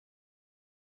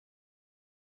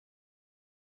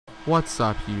What's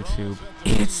up, YouTube?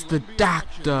 It's the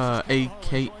Doctor,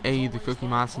 aka the Cookie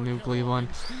Monster, New Cleveland,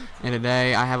 and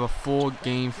today I have a full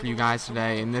game for you guys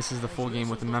today, and this is the full game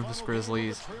with the Memphis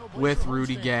Grizzlies with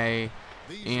Rudy Gay.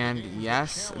 And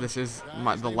yes, this is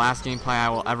the last gameplay I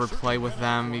will ever play with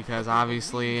them, because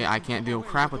obviously I can't do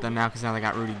crap with them now because now they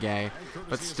got Rudy Gay.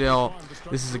 But still,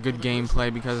 this is a good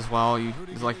gameplay because, well,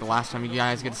 it's like the last time you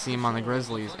guys get to see him on the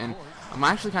Grizzlies, and I'm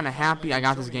actually kind of happy I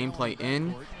got this gameplay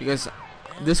in because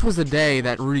this was the day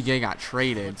that Rudy Gay got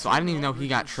traded, so I didn't even know he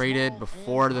got traded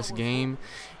before this game.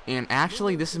 And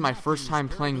actually, this is my first time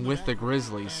playing with the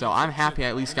Grizzlies, so I'm happy I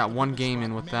at least got one game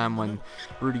in with them when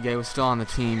Rudy Gay was still on the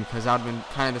team, because that would have been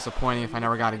kind of disappointing if I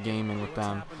never got a game in with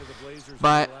them.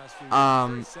 But,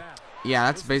 yeah,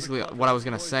 that's basically what I was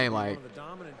going to say. Like,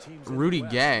 Rudy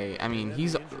Gay, I mean,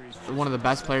 he's one of the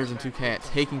best players in 2K at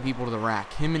taking people to the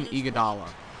rack. Him and Iguodala.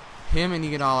 Him and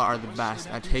Iguodala are the best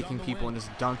at taking people and just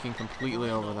dunking completely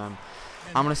over them.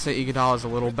 I'm going to say Iguodala is a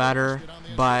little better,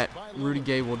 but Rudy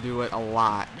Gay will do it a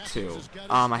lot, too.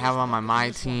 I have him on my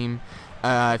team.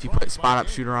 If you put spot-up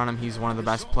shooter on him, he's one of the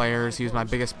best players. He was my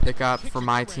biggest pickup for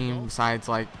my team, besides,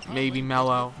 like, maybe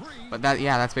Melo. But,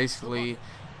 that's basically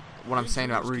what I'm saying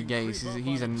about Rudy Gay.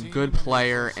 He's a good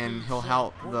player, and he'll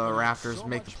help the Raptors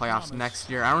make the playoffs next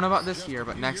year. I don't know about this year,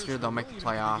 but next year they'll make the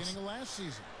playoffs.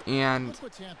 And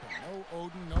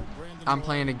I'm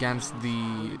playing against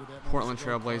the Portland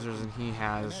Trail Blazers, and he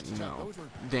has, you know,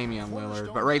 Damian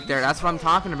Lillard. But right there, that's what I'm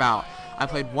talking about. I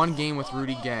played one game with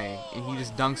Rudy Gay, and he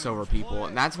just dunks over people,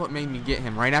 and that's what made me get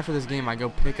him. Right after this game, I go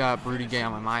pick up Rudy Gay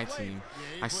on my team.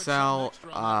 I sell,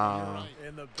 I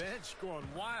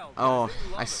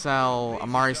sell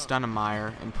Amari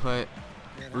Stoudemire and put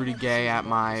Rudy Gay at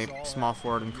my small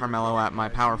forward and Carmelo at my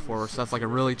power forward. So that's like a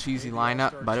really cheesy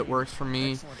lineup, but it works for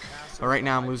me. But right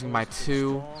now I'm losing by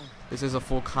 2. This is a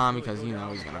full con because, you know,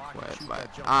 he's going to quit. But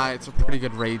it's a pretty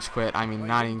good rage quit. I mean,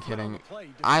 not even kidding.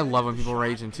 I love when people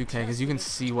rage in 2K because you can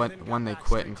see when they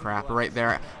quit and crap. But right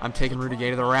there, I'm taking Rudy Gay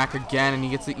to the rack again, and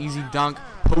he gets the easy dunk,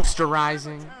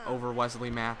 posterizing over Wesley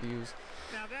Matthews.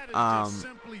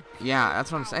 Yeah,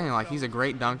 that's what I'm saying. Like, he's a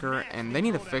great dunker, and they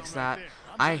need to fix that.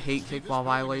 I hate kickball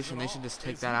violation. They should just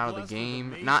take that out of the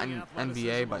game. Not in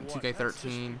NBA, but in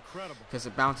 2K13, because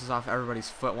it bounces off everybody's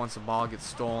foot once the ball gets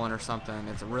stolen or something.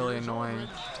 It's really annoying.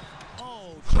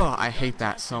 Oh, I hate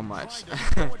that so much.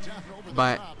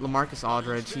 But LaMarcus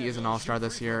Aldridge, he is an all-star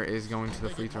this year, is going to the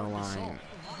free throw line.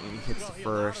 And he hits the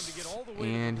first,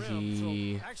 and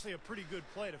he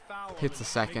hits the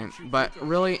second. But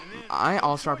really,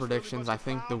 all-star predictions, I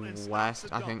think the West,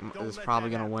 is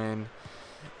probably going to win.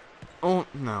 Oh,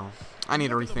 no. I need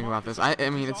to rethink about this. I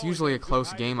mean, it's usually a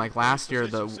close game. Like last year,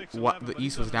 the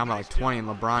East was down by like 20, and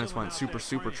LeBron just went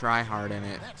super try-hard in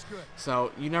it.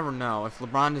 So, you never know. If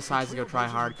LeBron decides to go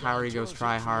try-hard, Kyrie goes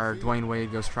try-hard, Dwayne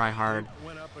Wade goes try-hard,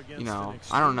 you know,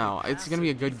 I don't know. It's going to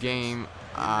be a good game.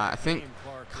 I think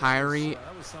Kyrie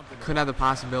could have the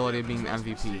possibility of being the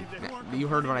MVP. You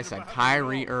heard what I said.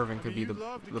 Kyrie Irving could be the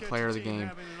player of the game.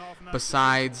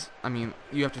 Besides, I mean,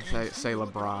 you have to say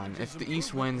LeBron. If the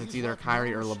East wins, it's either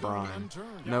Kyrie or LeBron.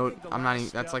 No, I'm not even,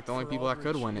 that's like the only people that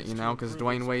could win it, you know, because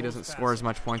Dwayne Wade doesn't score as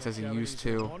much points as he used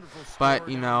to. But,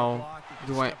 you know,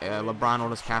 LeBron will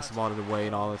just pass the ball to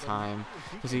Wade all the time.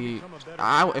 Because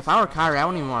if I were Kyrie, I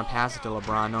wouldn't even want to pass it to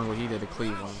LeBron, knowing what he did to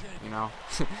Cleveland, you know.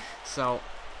 So,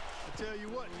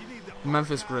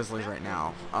 Memphis Grizzlies right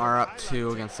now are up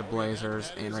 2 against the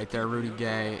Blazers, and right there Rudy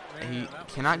Gay, he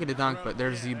cannot get a dunk, but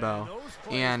there's Zebo,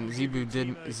 and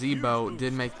Zebo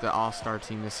did make the All-Star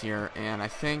team this year, and I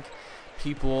think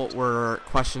people were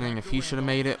questioning if he should have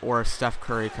made it or if Steph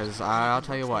Curry, because I'll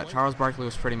tell you what, Charles Barkley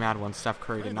was pretty mad when Steph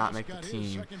Curry did not make the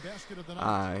team.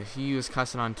 He was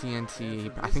cussing on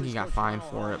TNT. I think he got fined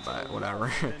for it, but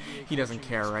whatever. He doesn't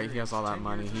care, right? He has all that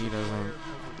money. He doesn't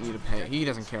need to pay. He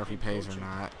doesn't care if he pays or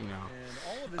not, you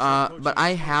know. But I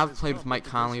have played with Mike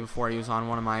Conley before. He was on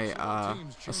one of my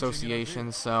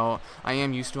associations, so I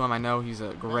am used to him. I know he's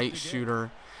a great shooter.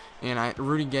 And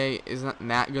Rudy Gay isn't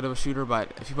that good of a shooter,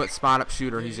 but if you put spot-up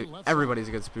shooter, everybody's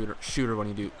a good shooter when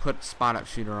you do put spot-up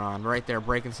shooter on. Right there,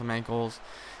 breaking some ankles,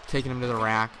 taking him to the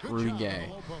rack, Rudy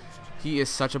Gay. He is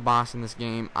such a boss in this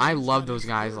game. I love those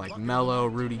guys like Melo,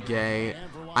 Rudy Gay.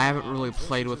 I haven't really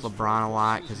played with LeBron a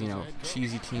lot because, you know,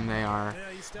 cheesy team they are.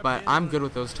 But I'm good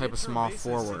with those type of small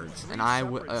forwards, and I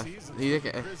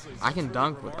can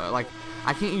dunk with like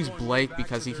I can't use Blake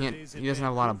because he doesn't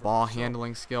have a lot of ball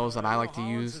handling skills that I like to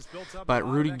use. But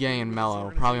Rudy Gay and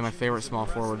Melo, probably my favorite small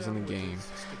forwards in the game.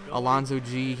 Alonzo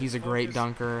G, he's a great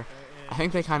dunker. I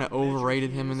think they kind of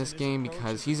overrated him in this game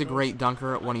because he's a great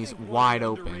dunker when he's wide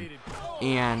open,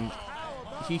 and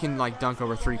he can like dunk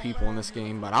over 3 people in this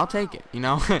game, but I'll take it. You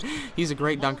know, he's a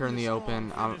great dunker in the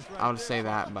open. I would say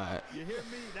that, but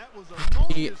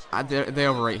they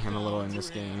overrate him a little in this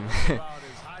game.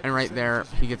 And right there,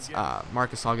 he gets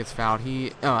Marc Gasol gets fouled.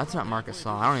 Oh, that's not Marc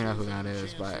Gasol. I don't even know who that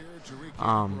is, but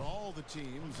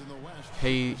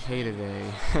hey today.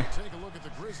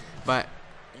 But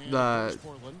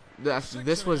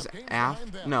this was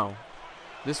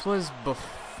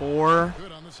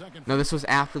this was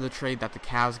after the trade that the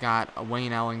Cavs got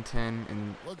Wayne Ellington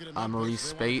and Maurice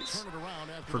Spates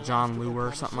for John Lure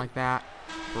or something like that.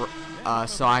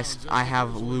 So I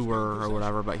have Lure or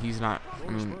whatever, but he's not. I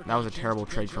mean, that was a terrible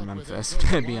trade for Memphis,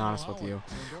 to be honest with you.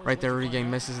 Right there, Rudy Gay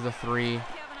misses the 3.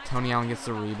 Tony Allen gets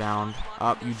the rebound.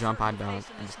 Up, you jump, I dunk.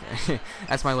 I'm just kidding.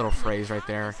 That's my little phrase right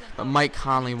there. But Mike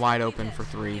Conley wide open for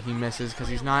 3. He misses because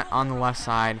he's not on the left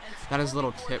side. That is a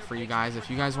little tip for you guys. If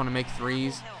you guys want to make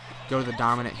threes, go to the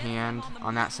dominant hand.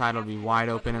 On that side, it'll be wide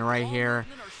open. And right here,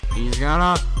 he's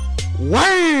gonna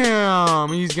wham!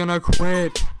 He's gonna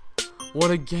quit.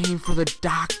 What a game for the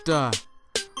doctor.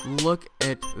 Look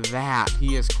at that.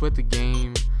 He has quit the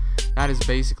game. That is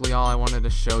basically all I wanted to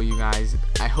show you guys.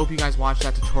 I hope you guys watched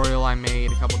that tutorial I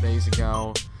made a couple days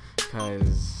ago,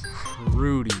 because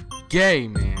Rudy Gay,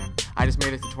 man. I just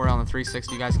made a tutorial on the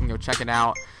 360. You guys can go check it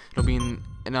out. It'll be in,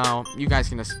 you guys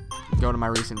can just go to my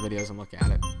recent videos and look at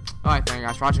it. Alright, thank you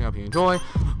guys for watching. I hope you enjoy.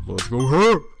 Let's go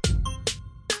here.